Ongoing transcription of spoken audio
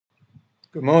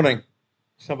Good morning.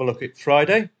 Let's have a look at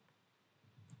Friday.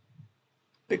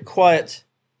 Bit quiet,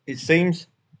 it seems.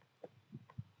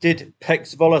 Did Pek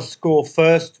Zwolle score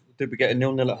first? Did we get a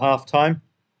 0-0 at half time?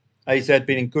 AZ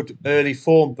been in good early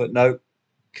form, but no,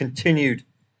 continued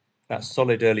that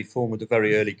solid early form with a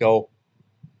very early goal.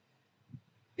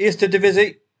 Eerste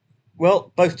Divisie,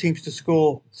 well, both teams to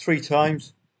score 3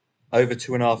 times, over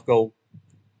 2.5 goal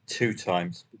 2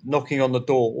 times. Knocking on the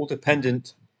door, all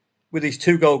dependent with these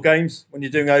 2-goal games when you're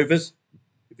doing overs.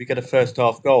 If you get a first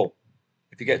half goal,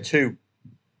 if you get 2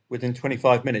 within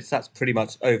 25 minutes, that's pretty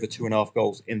much over 2.5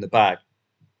 goals in the bag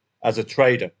as a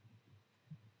trader.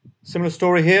 Similar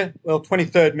story here. Well,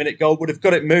 23rd minute goal would have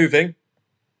got it moving,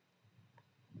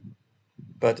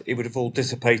 but it would have all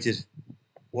dissipated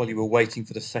while you were waiting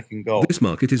for the second goal. This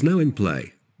market is now in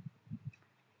play.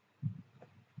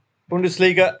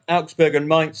 Bundesliga, Augsburg and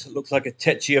Mainz. Looks like a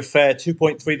tetchy affair.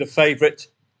 2.3 the favourite.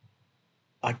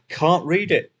 I can't read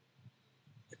it.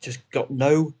 It just got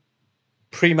no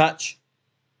pre-match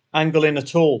angle in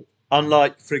at all.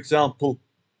 Unlike, for example,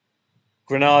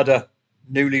 Granada,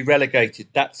 newly relegated.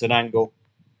 That's an angle.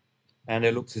 And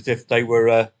it looks as if they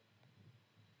were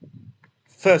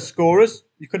first scorers.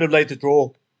 You could have laid the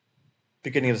draw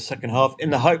beginning of the second half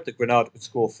in the hope that Granada would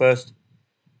score first.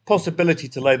 Possibility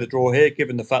to lay the draw here,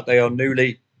 given the fact they are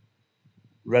newly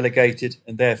relegated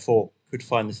and therefore could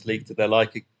find this league to their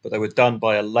liking. But they were done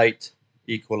by a late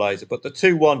equaliser. But the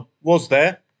 2-1 was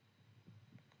there.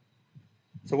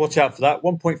 So watch out for that.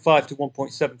 1.5 to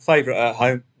 1.7 favourite at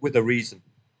home with a reason.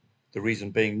 The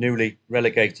reason being newly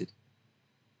relegated.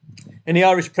 In the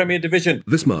Irish Premier Division,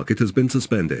 This market has been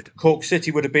suspended. Cork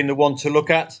City would have been the one to look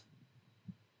at.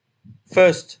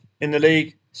 First in the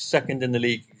league, second in the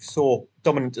league. You saw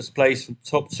dominant displays from the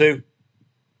top 2.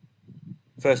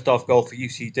 First half goal for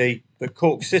UCD. But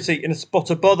Cork City in a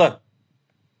spot of bother.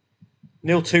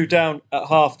 0-2 down at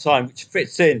half time, which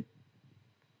fits in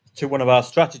to one of our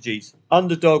strategies.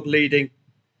 Underdog leading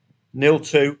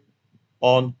 0-2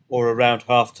 on or around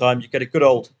half time. You get a good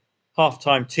old half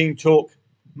time team talk.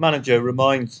 Manager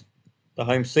reminds the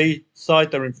home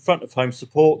side they're in front of home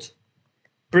support.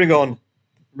 Bring on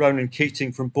Ronan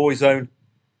Keating from Boyzone,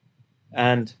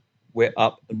 and we're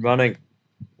up and running.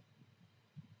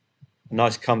 A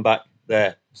nice comeback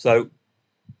there. So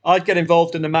I'd get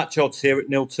involved in the match odds here at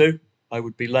 0-2. I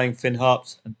would be laying Finn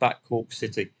Harps and back Cork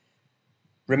City.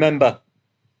 Remember,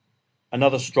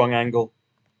 another strong angle,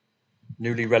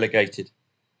 newly relegated,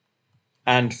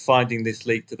 and finding this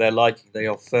league to their liking. They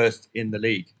are first in the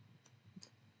league.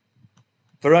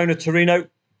 Verona Torino,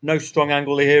 no strong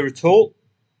angle here at all.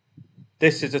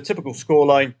 This is a typical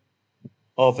scoreline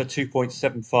of a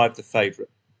 2.75 the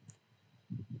favourite.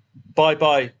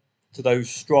 Bye-bye to those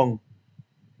strong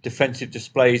defensive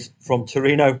displays from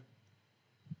Torino.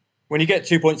 When you get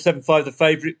 2.75 the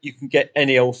favourite, you can get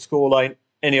any old scoreline,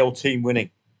 any old team winning.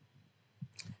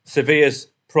 Sevilla's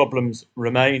problems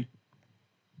remain.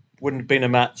 Wouldn't have been a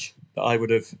match that I would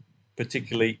have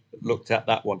particularly looked at,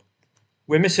 that one.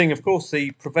 We're missing, of course,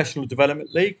 the Professional Development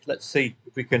League. Let's see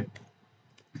if we can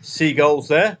see goals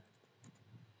there.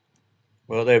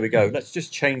 Well, there we go. Let's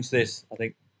just change this. I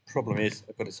think the problem is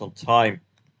I've got this on time.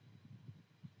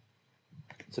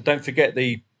 So don't forget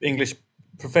the English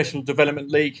Professional Development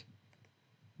League.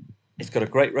 It's got a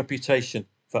great reputation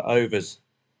for overs.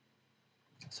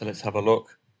 So let's have a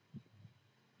look.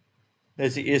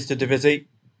 There's the Eerste Divisie.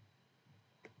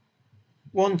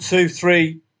 1, 2,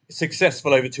 3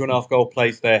 successful over 2.5 goal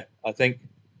plays there. I think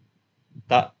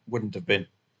that wouldn't have been,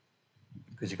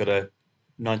 because you've got a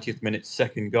 90th minute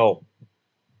second goal.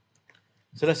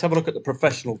 So let's have a look at the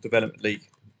Professional Development League.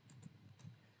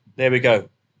 There we go.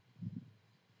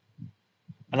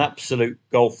 An absolute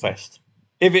goal fest.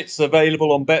 If it's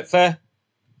available on Betfair,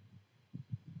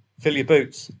 fill your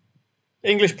boots.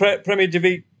 English Premier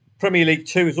League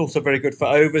 2 is also very good for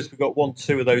overs. We've got 1,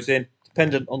 2 of those in,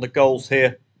 dependent on the goals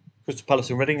here. Crystal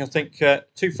Palace and Reading, I think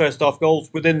 2 first half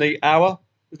goals within the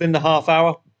half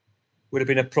hour, would have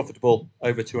been a profitable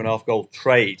over 2.5 goal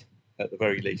trade at the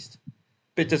very least.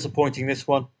 Bit disappointing, this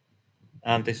one,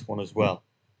 and this one as well.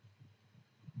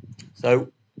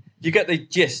 So you get the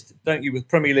gist, don't you, with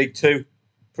Premier League 2,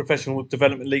 Professional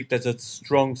Development League, there's a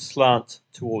strong slant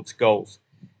towards goals.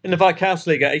 In the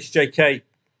Veikkausliiga, HJK,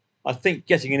 I think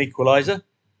getting an equaliser.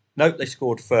 Nope, they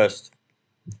scored first.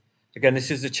 Again,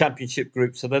 this is the championship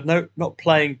group, so they're not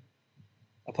playing,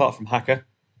 apart from Hacker,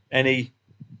 any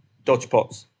dodge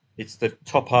pots. It's the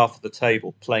top half of the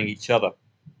table playing each other.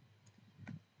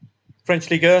 French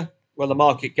Ligue 1, well, the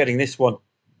market getting this one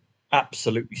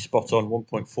absolutely spot on,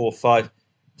 1.45.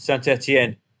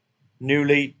 Saint-Etienne,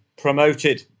 newly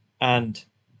promoted and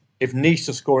if Nice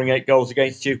are scoring 8 goals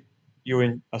against you, you're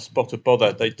in a spot of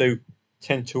bother. They do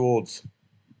tend towards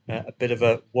a bit of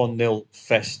a 1-0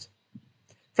 fest.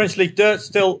 French League Dirt,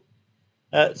 still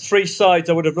 3 sides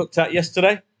I would have looked at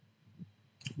yesterday.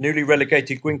 Newly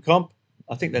relegated Guingamp.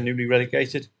 I think they're newly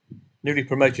relegated. Newly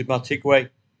promoted Martigues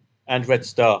and Red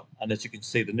Star. And as you can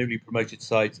see, the newly promoted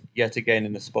sides yet again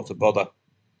in a spot of bother.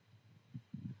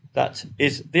 That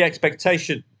is the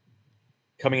expectation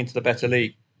coming into the better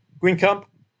league. Guingamp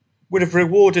would have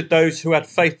rewarded those who had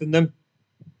faith in them,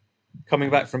 coming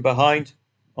back from behind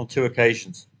on 2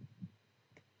 occasions.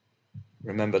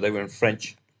 Remember, they were in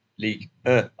French League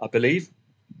 1, I believe,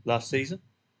 last season.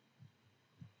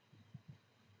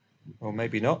 Or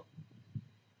maybe not.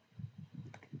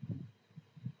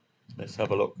 Let's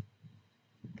have a look.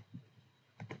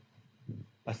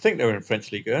 I think they were in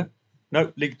French League 1.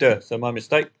 No, Ligue 2, so my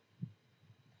mistake.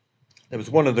 There was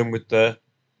one of them with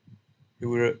who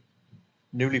were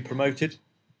newly promoted,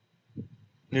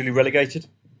 newly relegated.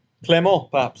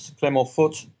 Clermont, perhaps. Clermont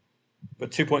Foot.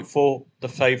 But 2.4, the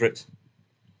favourite,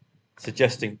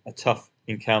 suggesting a tough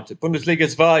encounter. Bundesliga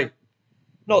 2.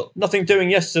 Nothing doing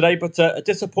yesterday, but a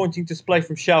disappointing display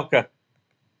from Schalke.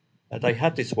 They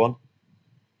had this one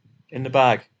in the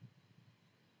bag.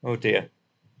 Oh dear.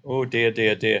 Oh dear,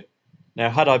 dear, dear. Now,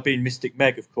 had I been Mystic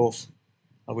Meg, of course,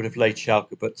 I would have laid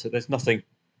Schalke, but there's nothing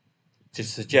to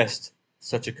suggest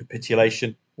such a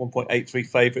capitulation. 1.83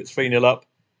 favourites, 3-0 up.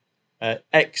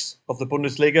 Ex of the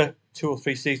Bundesliga 2 or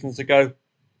 3 seasons ago,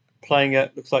 playing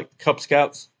looks like the Cub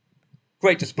Scouts.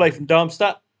 Great display from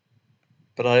Darmstadt,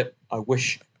 but I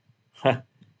wish I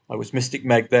was Mystic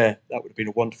Meg there. That would have been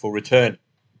a wonderful return.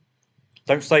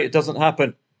 Don't say it doesn't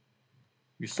happen.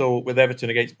 You saw with Everton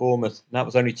against Bournemouth, and that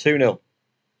was only 2-0.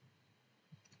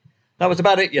 That was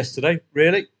about it yesterday,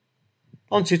 really.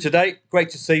 On to today. Great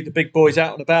to see the big boys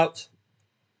out and about.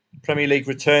 Premier League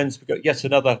returns. We've got yet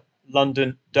another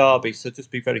London derby, so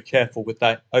just be very careful with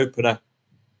that opener.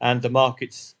 And the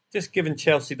market's just given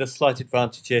Chelsea the slight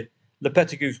advantage here.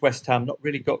 Lopetegu's West Ham not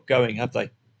really got going, have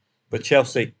they? But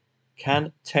Chelsea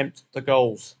can tempt the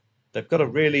goals. They've got a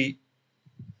really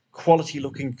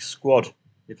quality-looking squad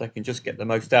if they can just get the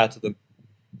most out of them.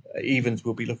 Evans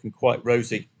will be looking quite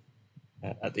rosy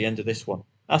at the end of this one.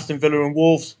 Aston Villa and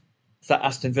Wolves. It's that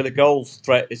Aston Villa goals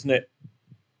threat, isn't it?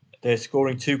 They're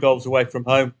scoring 2 goals away from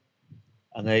home.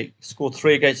 And they scored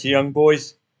 3 against the Young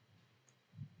Boys.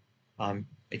 I'm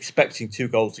expecting 2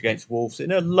 goals against Wolves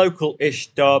in a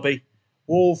local-ish derby.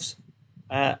 Wolves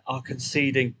are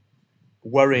conceding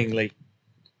worryingly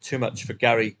too much for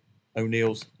Gary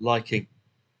O'Neill's liking,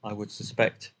 I would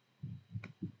suspect.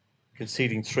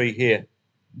 Conceding 3 here.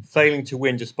 Failing to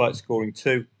win despite scoring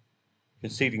 2.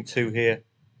 Conceding 2 here.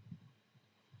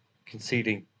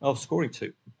 Scoring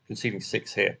 2. Conceding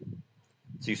 6 here.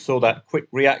 So you saw that quick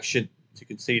reaction to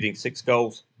conceding 6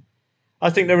 goals. I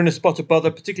think they're in a spot of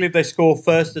bother, particularly if they score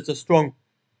first. There's a strong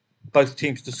both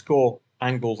teams to score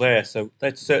angle there. So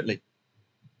they'd certainly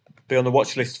be on the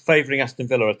watch list, favouring Aston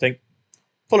Villa, I think.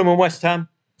 Fulham and West Ham,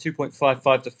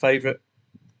 2.55 the favourite.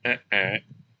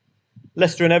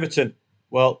 Leicester and Everton.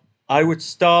 Well, I would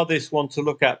star this one to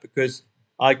look at because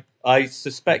I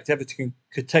suspect Everton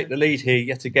could take the lead here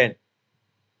yet again.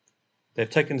 They've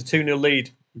taken the 2-0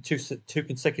 lead in two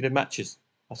consecutive matches.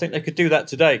 I think they could do that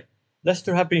today.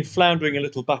 Leicester have been floundering a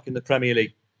little back in the Premier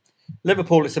League.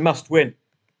 Liverpool, it's a must-win.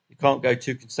 You can't go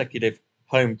 2 consecutive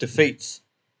home defeats,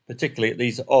 particularly at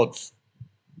these odds.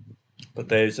 But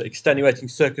there's extenuating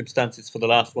circumstances for the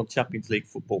last one, Champions League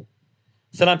football.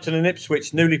 Southampton and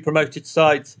Ipswich, newly promoted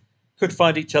sides, could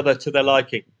find each other to their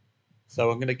liking. So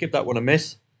I'm going to give that one a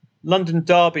miss. London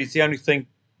derby is the only thing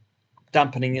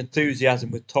dampening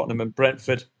enthusiasm with Tottenham and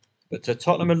Brentford. But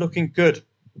Tottenham are looking good.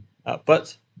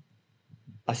 But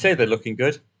I say they're looking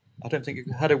good. I don't think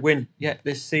they've had a win yet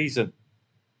this season.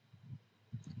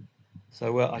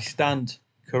 So I stand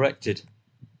corrected.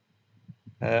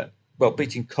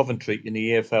 Beating Coventry in the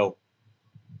EFL.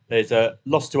 There's a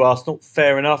loss to Arsenal,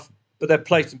 fair enough. But they've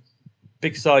played some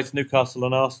big sides, Newcastle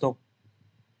and Arsenal.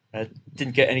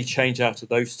 Didn't get any change out of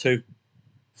those two.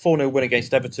 4-0 win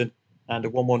against Everton and a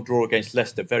 1-1 draw against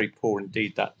Leicester. Very poor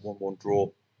indeed, that 1-1 draw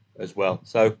as well.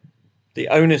 So the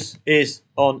onus is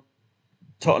on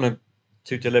Tottenham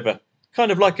to deliver.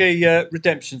 Kind of like a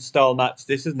redemption style match,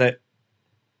 this, isn't it?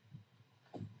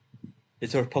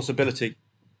 Is there a possibility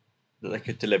that they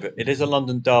could deliver? It is a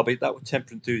London derby. That would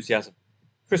temper enthusiasm.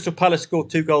 Crystal Palace scored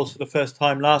 2 goals for the first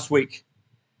time last week.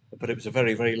 But it was a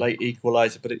very, very late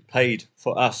equaliser. But it paid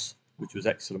for us, which was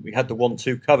excellent. We had the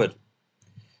 1-2 covered.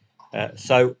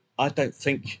 So I don't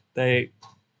think they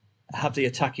have the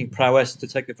attacking prowess to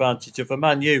take advantage of a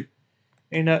Man U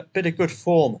in a bit of good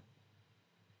form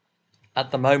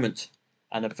at the moment,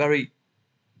 and a very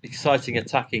exciting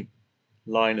attacking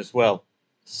line as well.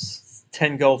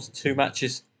 10 goals in 2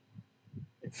 matches.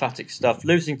 Emphatic stuff.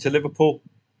 Losing to Liverpool,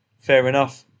 fair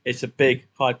enough. It's a big,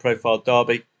 high-profile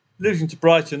derby. Losing to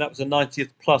Brighton, that was a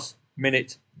 90th plus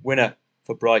minute winner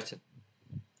for Brighton.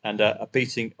 And a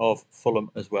beating of Fulham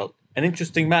as well. An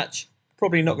interesting match.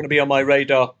 Probably not going to be on my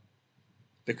radar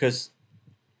because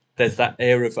there's that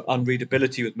air of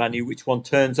unreadability with Man U, which one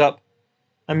turns up.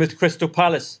 And with Crystal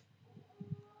Palace,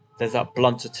 there's that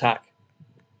blunt attack.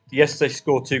 Yes, they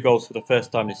scored 2 goals for the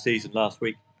first time this season last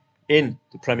week in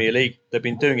the Premier League. They've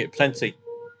been doing it plenty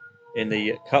in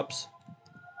the Cups,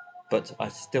 but I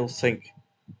still think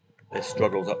there's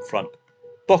struggles up front.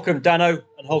 Bochum, Dano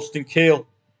and Holstein Kiel.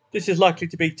 This is likely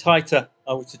to be tighter,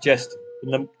 I would suggest,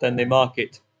 than the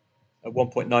market at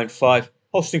 1.95.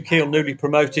 Holstein Kiel newly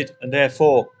promoted and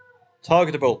therefore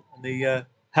targetable. And the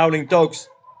Howling Dogs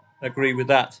agree with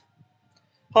that.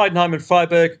 Heidenheim and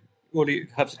Freiburg, all you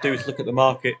have to do is look at the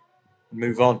market and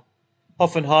move on.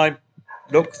 Hoffenheim,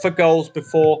 look for goals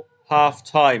before half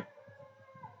time.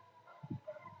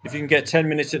 If you can get 10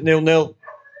 minutes at 0-0,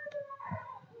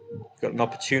 you've got an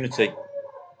opportunity.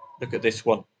 Look at this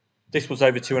one. This was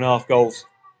over 2.5 goals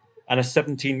and a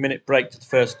 17-minute break to the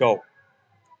first goal.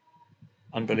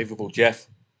 Unbelievable, Jeff.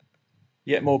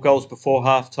 Yet more goals before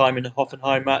half time in the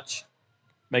Hoffenheim match.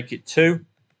 Make it 2.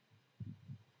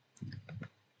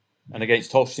 And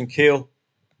against Holstein Kiel,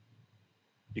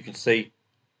 you can see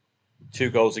 2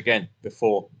 goals again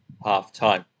before half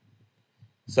time.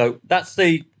 So that's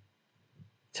the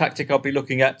tactic I'll be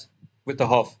looking at with the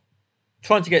Hoff.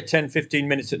 Trying to get 10-15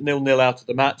 minutes at 0-0 out of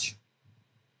the match.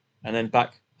 And then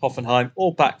back Hoffenheim,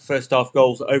 all back first half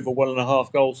goals over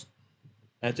 1.5 goals.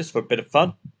 Just for a bit of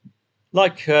fun.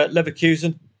 Like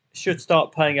Leverkusen, should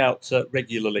start paying out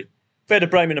regularly. Werder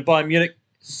Bremen and Bayern Munich,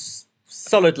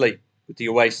 solidly with the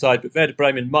away side, but Werder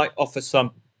Bremen might offer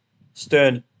some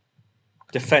stern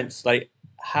defence. They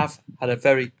have had a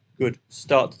very good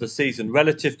start to the season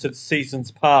relative to the seasons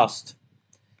past.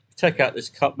 Take out this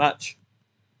cup match.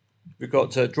 We've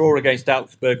got a draw against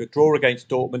Augsburg, a draw against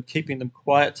Dortmund, keeping them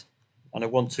quiet, and a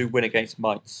 1-2 win against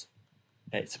Mainz.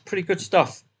 It's pretty good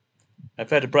stuff.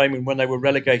 Werder Bremen, when they were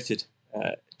relegated,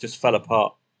 just fell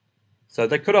apart. So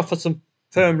they could offer some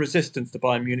firm resistance to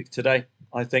Bayern Munich today,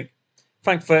 I think.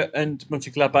 Frankfurt and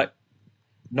Mönchengladbach,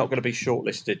 not going to be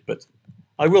shortlisted, but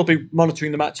I will be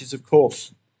monitoring the matches, of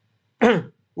course.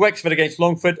 Wexford against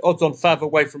Longford, odds on Fav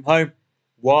away from home.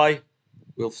 Why?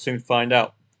 We'll soon find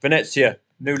out. Venezia,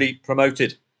 newly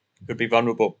promoted, could be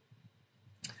vulnerable.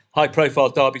 High-profile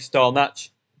derby-style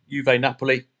match,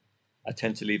 Juve-Napoli. I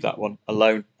tend to leave that one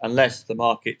alone unless the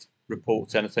market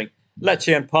reports anything.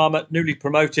 Lecce and Parma, newly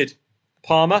promoted.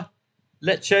 Parma,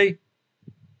 Lecce,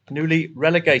 newly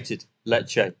relegated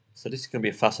Lecce. So this is going to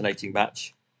be a fascinating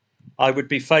match. I would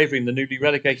be favouring the newly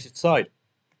relegated side,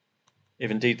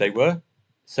 if indeed they were.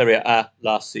 Serie A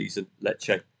last season,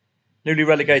 Lecce. Newly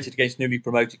relegated against newly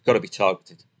promoted, got to be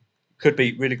targeted. Could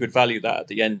be really good value that at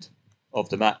the end of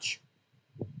the match.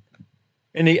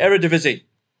 In the Eredivisie,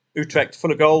 Utrecht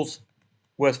full of goals,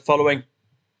 worth following.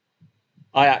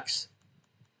 Ajax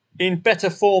in better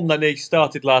form than they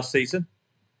started last season.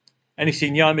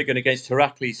 NEC Nijmegen against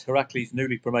Heracles. Heracles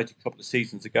newly promoted a couple of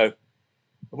seasons ago.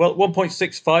 Well,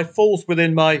 1.65 falls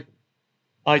within my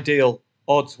ideal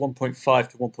odds, 1.5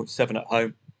 to 1.7 at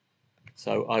home.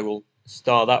 So I will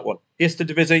star that one.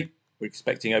 Eredivisie, we're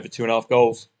expecting over 2.5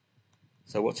 goals.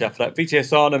 So watch out for that.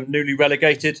 VTS Arnhem newly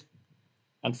relegated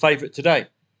and favourite today.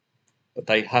 But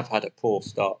they have had a poor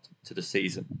start to the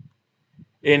season.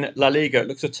 In La Liga, it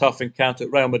looks a tough encounter.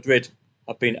 Real Madrid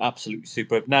have been absolutely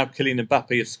superb. Now Kylian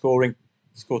Mbappe is scoring.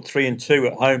 He scored 3 and 2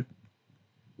 at home.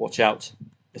 Watch out.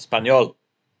 Espanyol.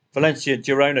 Valencia,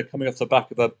 Girona coming off the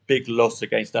back of a big loss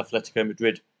against Atletico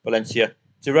Madrid. Valencia.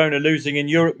 Girona losing in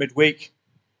Europe midweek.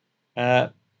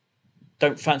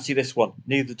 Don't fancy this one.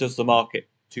 Neither does the market.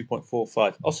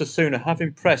 2.45. Osasuna have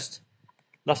impressed.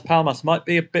 Las Palmas might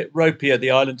be a bit ropier,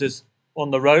 the Islanders, on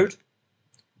the road.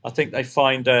 I think they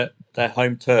find their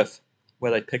home turf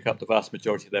where they pick up the vast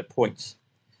majority of their points.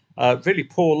 Really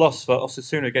poor loss for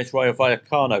Osasuna against Rayo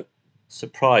Vallecano.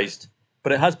 Surprised.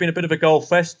 But it has been a bit of a goal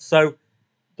fest, so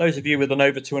those of you with an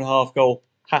over 2.5 goal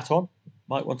hat on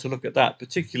might want to look at that,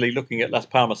 particularly looking at Las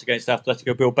Palmas against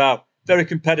Atletico Bilbao. Very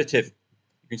competitive.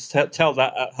 You can tell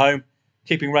that at home,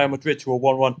 keeping Real Madrid to a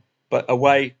 1-1, but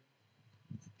away,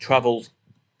 troubles,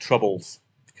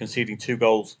 conceding 2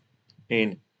 goals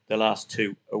in the last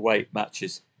 2 away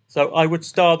matches. So I would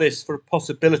star this for a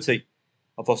possibility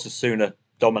of Osasuna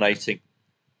dominating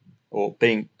or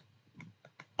being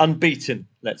unbeaten,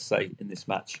 let's say, in this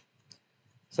match.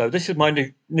 So this is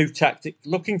my new tactic,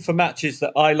 looking for matches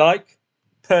that I like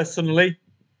personally,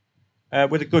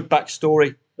 with a good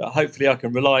backstory that hopefully I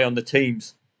can rely on the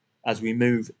teams as we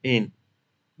move in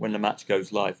when the match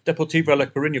goes live. Deportivo La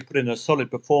Coruña put in a solid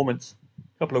performance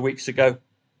a couple of weeks ago.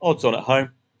 Odds on at home.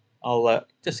 I'll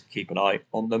just keep an eye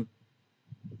on them,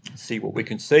 see what we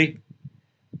can see.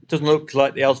 It doesn't look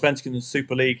like the Allsvenskan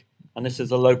Super League, and this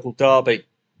is a local derby.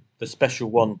 The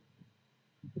special one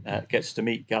gets to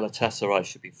meet Galatasaray.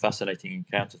 Should be a fascinating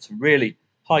encounter. Some really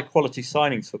high-quality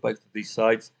signings for both of these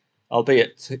sides,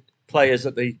 albeit players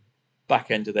at the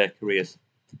back end of their careers.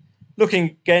 Looking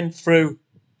again through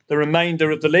the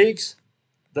remainder of the leagues,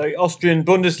 the Austrian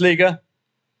Bundesliga,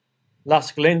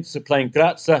 Lask Linz are playing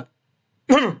Graz.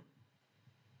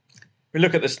 We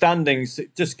look at the standings,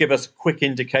 it just gives us a quick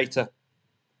indicator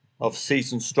of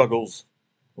season struggles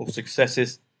or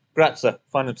successes. Graz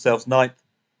find themselves 9th,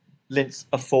 Linz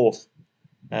are 4th.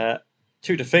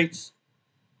 2 defeats,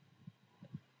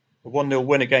 a 1-0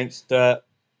 win against,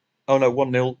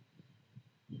 1-0.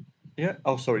 Yeah,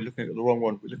 oh, sorry, looking at the wrong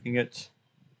one. We're looking at,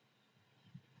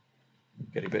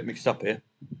 getting a bit mixed up here.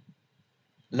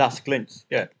 Lask Linz,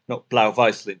 yeah, not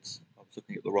Blau-Weiß Linz. I was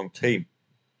looking at the wrong team.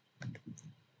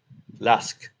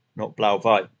 Lask, not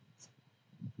Blau-Weiß.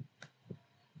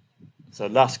 So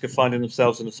Lask are finding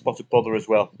themselves in a spot of bother as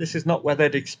well. This is not where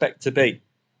they'd expect to be.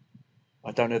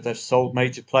 I don't know if they've sold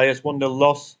major players. 1-0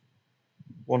 loss,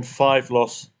 1-5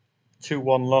 loss,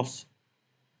 2-1 loss,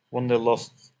 1-0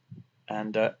 loss,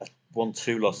 and a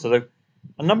 1-2 loss. So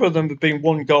a number of them have been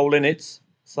 1 goal in it.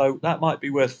 So that might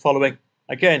be worth following.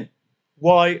 Again,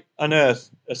 why on earth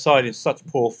a side in such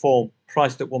poor form,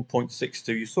 priced at 1.62?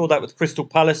 You saw that with Crystal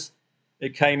Palace.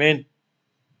 It came in.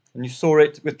 And you saw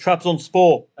it with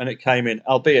Trabzonspor, and it came in,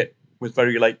 albeit with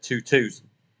very late 2-2s.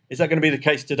 Is that going to be the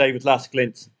case today with Lask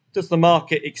Linz? Does the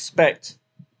market expect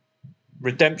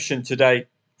redemption today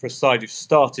for a side who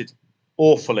started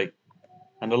awfully,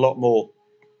 and a lot more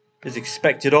is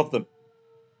expected of them?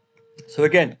 So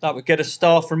again, that would get a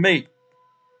star from me.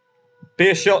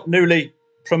 Beerschot, newly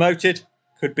promoted,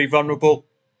 could be vulnerable,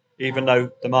 even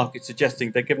though the market's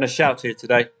suggesting they're given a shout here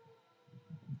today.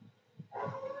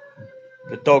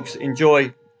 The dogs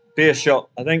enjoy Beerschot,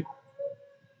 I think.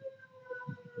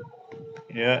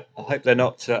 Yeah, I hope they're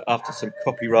not after some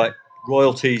copyright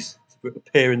royalties to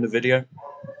appear in the video.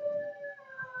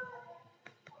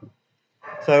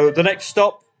 So the next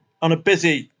stop on a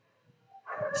busy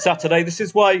Saturday. This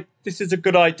is why this is a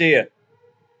good idea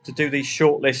to do these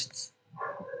short lists.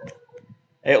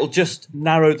 It'll just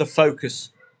narrow the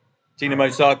focus. Dinamo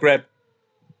Zagreb,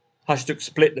 Hajduk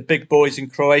Split, the big boys in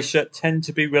Croatia, tend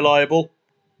to be reliable,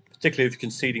 particularly if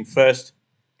conceding first.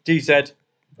 DZ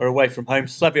are away from home.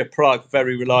 Slavia Prague,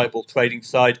 very reliable trading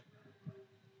side.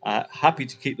 Happy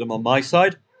to keep them on my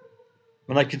side.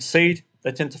 When they concede,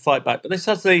 they tend to fight back. But this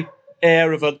has the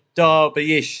air of a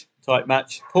derby-ish type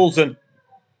match. Poulsen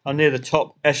are near the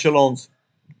top echelons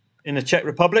in the Czech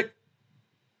Republic.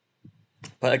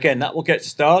 But again, that will get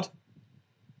starred.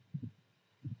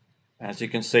 As you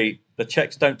can see, the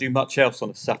Czechs don't do much else on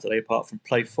a Saturday apart from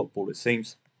play football, it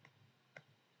seems.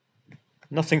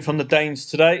 Nothing from the Danes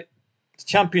today. The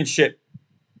Championship.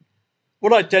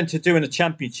 What I tend to do in the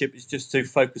Championship is just to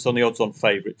focus on the odds-on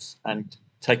favourites and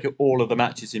take all of the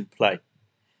matches in play.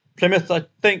 Plymouth, I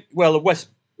think, well,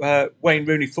 the Wayne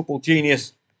Rooney football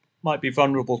genius might be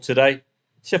vulnerable today.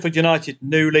 Sheffield United,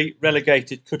 newly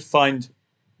relegated, could find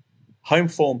home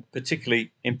form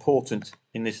particularly important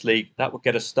in this league. That would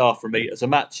get a star from me as a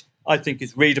match I think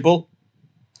is readable.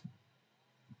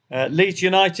 Leeds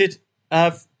United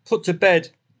have put to bed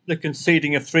the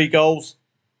conceding of 3 goals,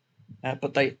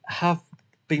 but they have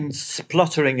been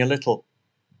spluttering a little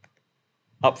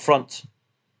up front.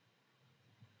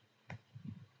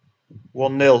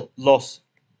 1-0 loss,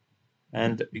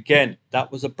 and again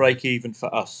that was a break even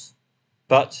for us,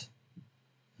 but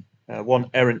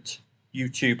one errant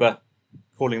YouTuber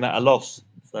calling that a loss.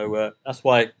 So that's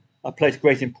why I place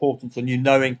great importance on you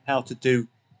knowing how to do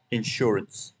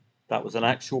insurance. That was an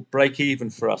actual break even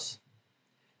for us.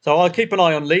 So I'll keep an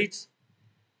eye on Leeds.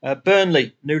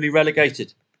 Burnley, newly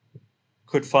relegated,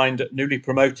 could find newly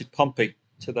promoted Pompey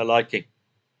to their liking.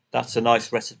 That's a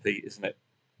nice recipe, isn't it?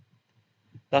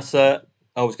 That's I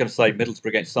was going to say Middlesbrough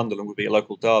against Sunderland would be a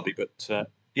local derby, but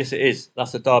yes, it is.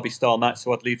 That's a derby-style match,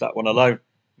 so I'd leave that one alone.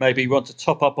 Maybe you want to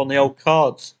top up on the old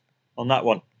cards on that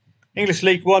one. English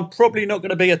League One, probably not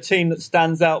going to be a team that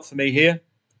stands out for me here.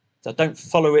 So I don't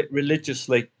follow it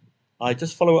religiously. I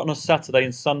just follow it on a Saturday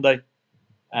and Sunday,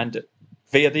 and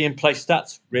via the in-play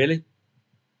stats, really.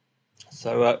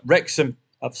 So Wrexham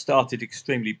have started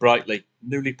extremely brightly,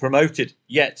 newly promoted,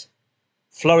 yet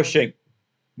flourishing.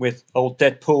 with old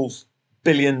Deadpool's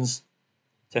billions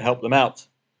to help them out.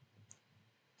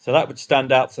 So that would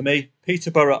stand out for me.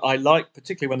 Peterborough I like,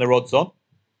 particularly when they're odds on.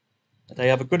 They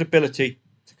have a good ability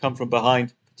to come from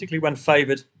behind, particularly when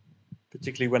favoured,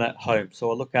 particularly when at home. So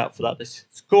I'll look out for that. They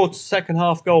scored second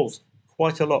half goals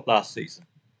quite a lot last season.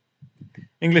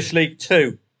 English League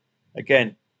 2,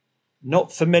 again,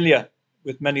 not familiar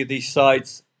with many of these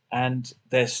sides and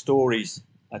their stories.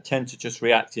 I tend to just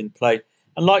react in play.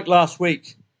 And like last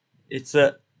week, it's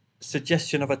a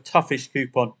suggestion of a toughish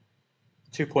coupon.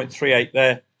 2.38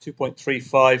 there,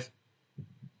 2.35,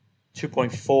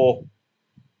 2.4.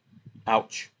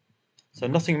 Ouch. So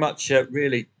nothing much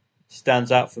really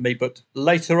stands out for me. But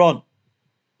later on,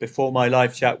 before my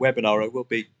live chat webinar, I will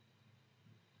be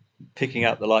picking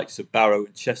out the likes of Barrow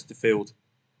and Chesterfield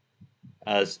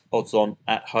as odds on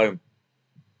at home.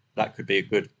 That could be a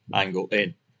good angle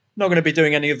in. Not going to be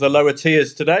doing any of the lower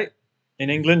tiers today in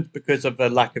England because of a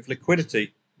lack of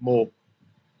liquidity, more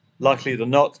likely than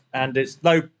not. And it's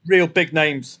no real big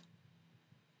names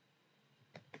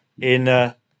in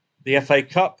the FA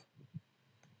Cup,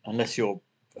 unless you're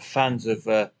fans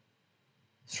of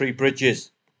Three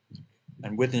Bridges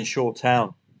and Wythenshawe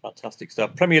Town. Fantastic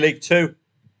stuff. Premier League 2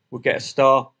 will get a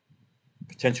star.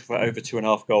 Potential for over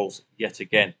 2.5 goals yet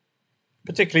again.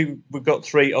 Particularly, we've got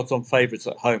 3 odds-on favourites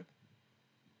at home.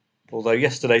 Although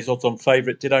yesterday's odds-on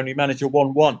favourite did only manage a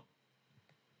 1-1.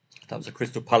 That was a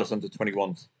Crystal Palace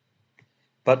under-21s.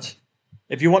 But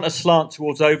if you want a slant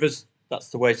towards overs, that's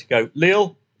the way to go.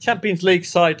 Lille, Champions League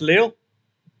side Lille,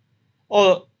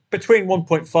 or between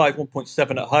 1.5,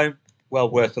 1.7 at home, well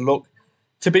worth a look.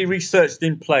 To be researched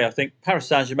in play, I think. Paris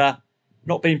Saint-Germain,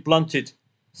 not being blunted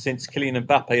since Kylian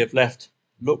Mbappe have left,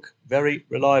 look very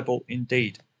reliable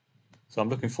indeed. So I'm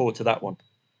looking forward to that one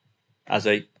as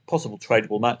a possible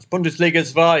tradable match. Bundesliga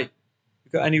 2.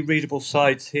 We've got any readable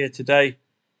sides here today?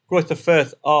 Greuther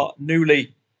Fürth are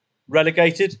newly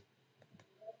relegated.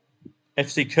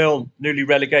 FC Köln, newly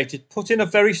relegated, put in a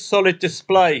very solid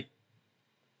display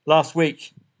last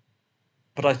week.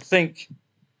 But I think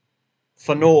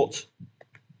for naught,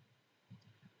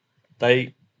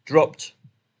 they dropped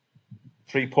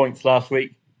 3 points last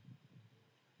week.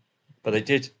 But they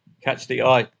did catch the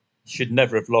eye. Should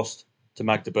never have lost to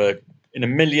Magdeburg in a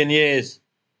million years.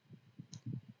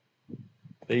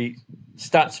 The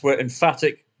stats were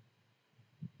emphatic.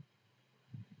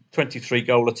 23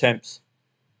 goal attempts.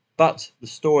 But the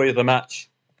story of the match,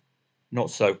 not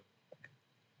so.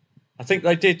 I think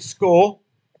they did score.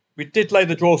 We did lay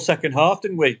the draw second half,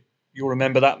 didn't we? You'll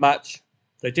remember that match.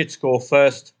 They did score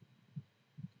first.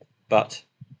 But,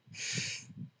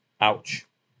 ouch.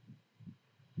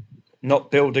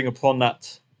 Not building upon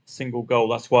that single goal.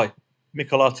 That's why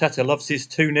Mikel Arteta loves his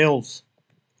 2-0s.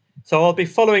 So I'll be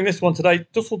following this one today.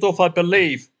 Dusseldorf, I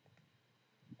believe,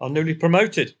 are newly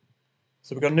promoted.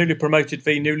 So we've got newly promoted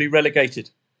v newly relegated.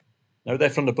 No, they're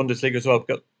from the Bundesliga as well. We've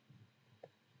got,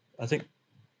 I think,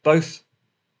 both.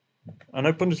 I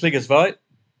know Bundesliga 2.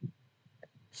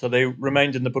 So they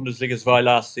remained in the Bundesliga 2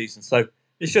 last season. So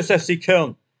it's just FC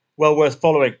Köln. Well worth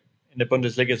following in the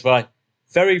Bundesliga 2.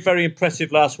 Very, very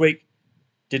impressive last week.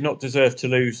 Did not deserve to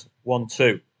lose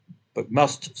 1-2. But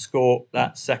must score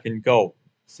that second goal.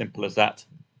 Simple as that.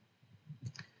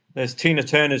 There's Tina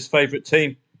Turner's favourite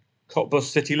team, Cottbus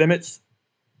City Limits.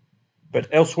 But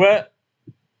elsewhere,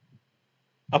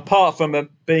 apart from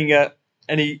being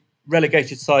any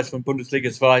relegated sides from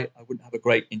Bundesliga 2, I wouldn't have a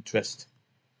great interest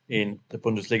in the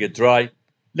Bundesliga 3.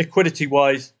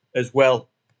 Liquidity-wise as well,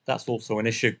 that's also an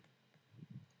issue.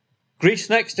 Greece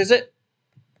next, is it?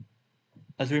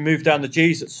 As we move down the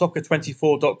G's at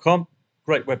soccer24.com.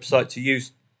 Great website to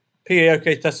use.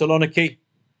 PAOK Thessaloniki,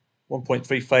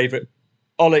 1.3 favourite.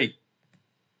 Oli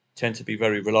tend to be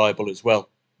very reliable as well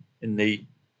in the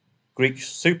Greek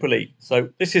Super League. So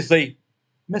this is the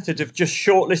method of just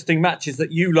shortlisting matches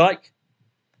that you like,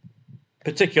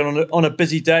 particularly on a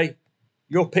busy day.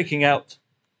 You're picking out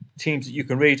teams that you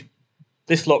can read.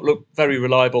 This lot look very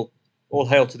reliable. All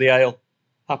hail to the ale.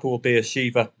 Happy will be a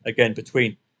Shiva again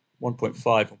between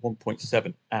 1.5 and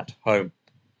 1.7 at home.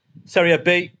 Serie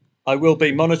B, I will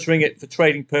be monitoring it for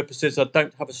trading purposes. I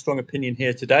don't have a strong opinion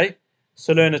here today.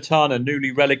 Salernitana,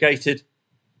 newly relegated.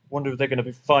 Wonder if they're going to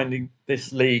be finding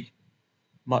this league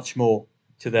much more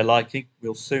to their liking.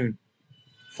 We'll soon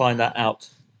find that out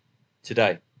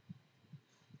today.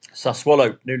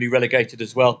 Sassuolo, newly relegated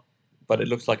as well, but it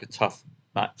looks like a tough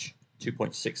match.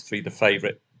 2.63 the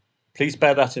favourite. Please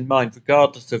bear that in mind,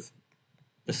 regardless of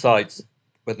the sides,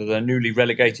 whether they're newly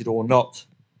relegated or not.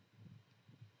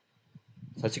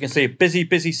 So as you can see, a busy,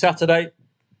 busy Saturday.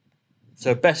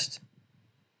 So best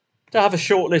to have a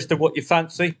short list of what you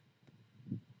fancy.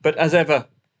 But as ever,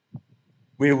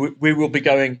 we will be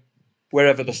going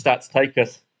wherever the stats take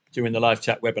us during the live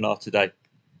chat webinar today.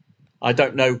 I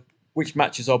don't know which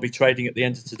matches I'll be trading at the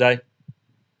end of today.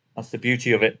 That's the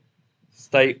beauty of it.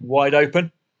 Stay wide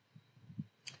open.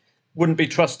 Wouldn't be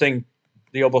trusting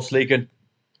the Obos-ligaen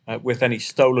with any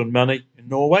stolen money in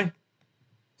Norway.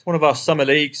 It's one of our summer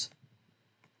leagues.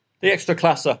 The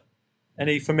Ekstraklasse.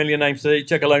 Any familiar names? The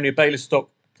Jegalonia Baileystock.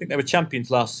 I think they were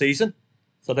champions last season.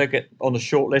 So they'll get on the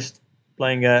short list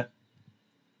playing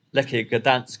Lechia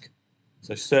Gdansk.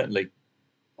 So certainly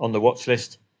on the watch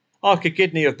list. Arca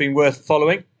Gidney have been worth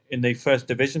following in the first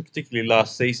division, particularly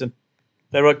last season.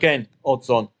 There are again odds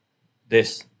on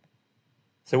this.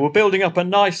 So we're building up a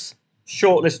nice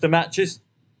short list of matches.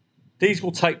 These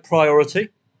will take priority.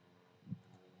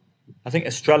 I think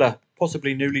Estrella,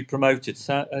 possibly newly promoted,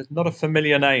 not a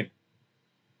familiar name.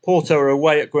 Porto are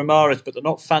away at Guimarães, but they're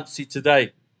not fancy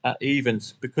today at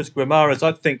evens because Guimarães,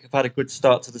 I think, have had a good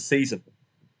start to the season.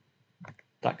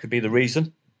 That could be the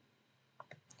reason.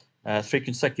 3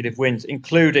 consecutive wins,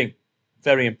 including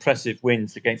very impressive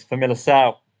wins against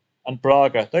Famalicão and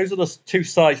Braga. Those are the two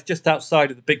sides just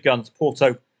outside of the big guns,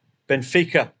 Porto,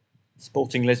 Benfica,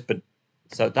 Sporting Lisbon.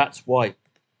 So that's why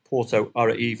Porto are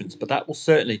at evens. But that will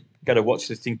certainly get a watch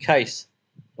list in case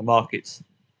the market's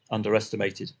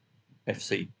underestimated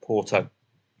FC Porto.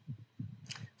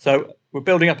 So we're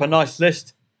building up a nice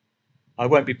list. I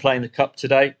won't be playing the cup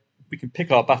today. We can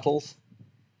pick our battles.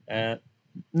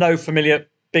 No familiar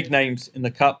big names in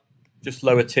the cup, just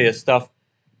lower tier stuff.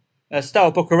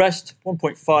 Steaua Bucharest,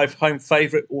 1.5 home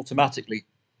favourite, automatically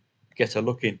get a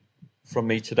look in from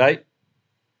me today.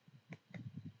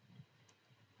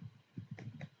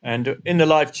 And in the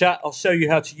live chat, I'll show you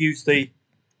how to use the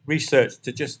research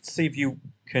to just see if you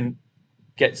can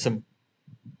get some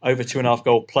over 2.5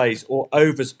 goal plays or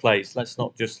overs plays. Let's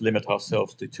not just limit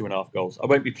ourselves to 2.5 goals. I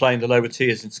won't be playing the lower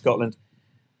tiers in Scotland.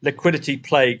 Liquidity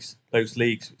plagues those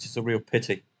leagues, which is a real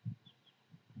pity.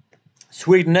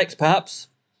 Sweden next, perhaps.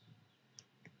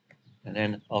 And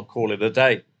then I'll call it a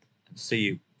day and see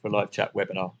you for a live chat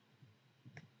webinar.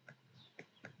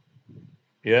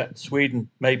 Yeah, Sweden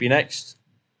maybe next.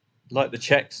 Like the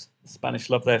Czechs, the Spanish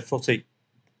love their footy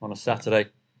on a Saturday.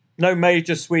 No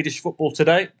major Swedish football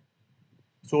today.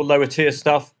 It's all lower tier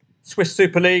stuff. Swiss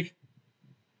Super League.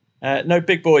 No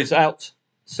big boys out.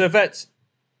 Servette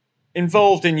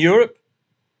involved in Europe.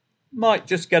 Might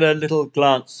just get a little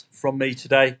glance from me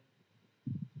today.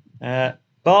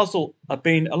 Basel have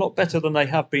been a lot better than they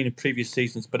have been in previous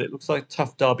seasons, but it looks like a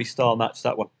tough derby style match,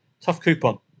 that one. Tough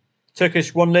coupon.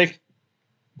 Turkish One League.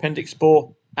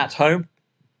 Pendikspor at home.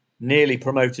 Nearly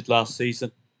promoted last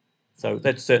season. So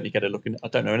they'd certainly get a look in. I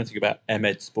don't know anything about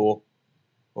Emedspor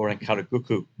or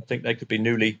Enkaragücü. I think they could be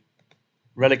newly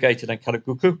relegated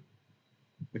Enkaragücü.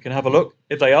 We can have a look.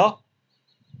 If they are,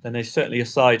 then there's certainly a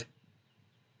side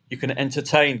you can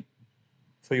entertain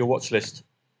for your watch list.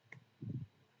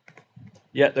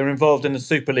 Yeah, they're involved in the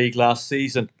Super League last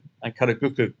season,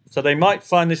 Enkaragücü. So they might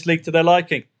find this league to their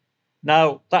liking.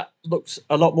 Now, that looks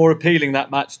a lot more appealing,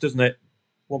 that match, doesn't it?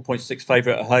 1.6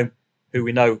 favourite at home, who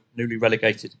we know, newly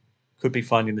relegated, could be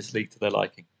finding this league to their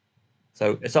liking.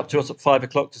 So it's up to us at 5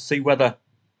 o'clock to see whether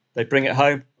they bring it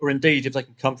home, or indeed if they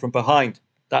can come from behind.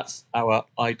 That's our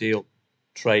ideal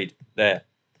trade there.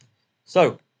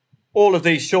 So all of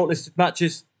these shortlisted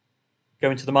matches go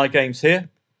into the My Games here.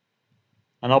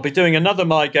 And I'll be doing another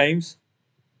My Games,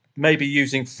 maybe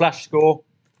using Flash Score,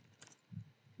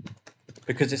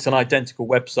 because it's an identical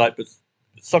website, but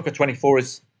Soccer24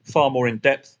 is far more in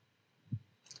depth.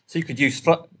 So you could use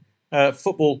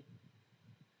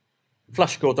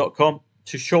footballflashscore.com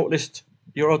to shortlist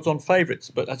your odds on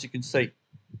favourites. But as you can see,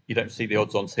 you don't see the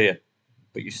odds ons here,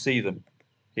 but you see them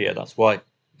here. That's why.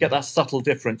 Get that subtle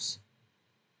difference.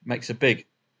 Makes a big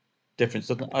difference,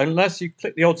 doesn't it? Unless you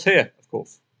click the odds here, of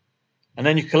course. And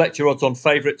then you collect your odds on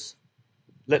favourites.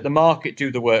 Let the market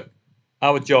do the work.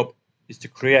 Our job is to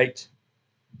create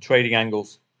trading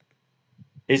angles.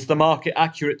 Is the market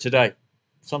accurate today?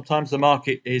 Sometimes the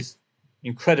market is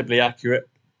incredibly accurate.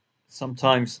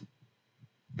 Sometimes,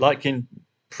 like in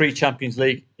pre-Champions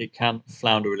League, it can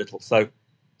flounder a little. So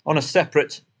on a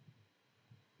separate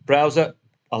browser,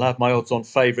 I'll have my odds on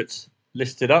favourites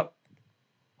listed up.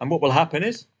 And what will happen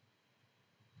is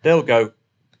they'll go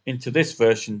into this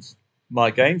version's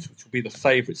My Games, which will be the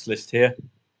favourites list here.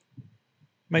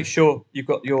 Make sure you've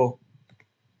got your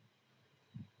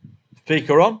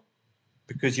speaker on,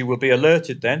 because you will be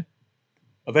alerted then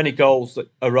of any goals that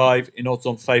arrive in odds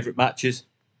on favourite matches.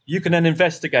 You can then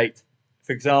investigate,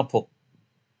 for example,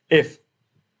 if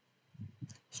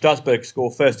Strasbourg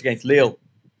score first against Lille,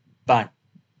 bang.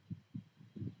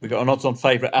 We've got an odds-on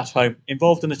favourite at home,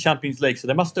 involved in the Champions League, so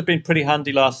they must have been pretty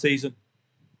handy last season,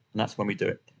 and that's when we do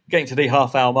it. Getting to the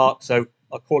half-hour mark, so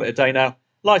I'll call it a day now.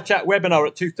 Live chat webinar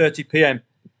at 2:30 p.m.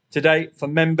 today for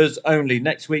members only.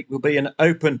 Next week will be an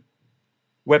open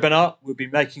webinar. We'll be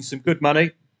making some good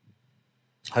money.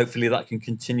 Hopefully that can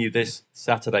continue this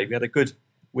Saturday. We had a good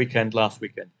weekend last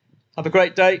weekend. Have a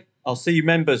great day. I'll see you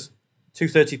members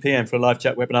 2:30 p.m. for a live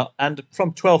chat webinar and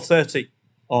from 12:30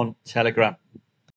 on Telegram.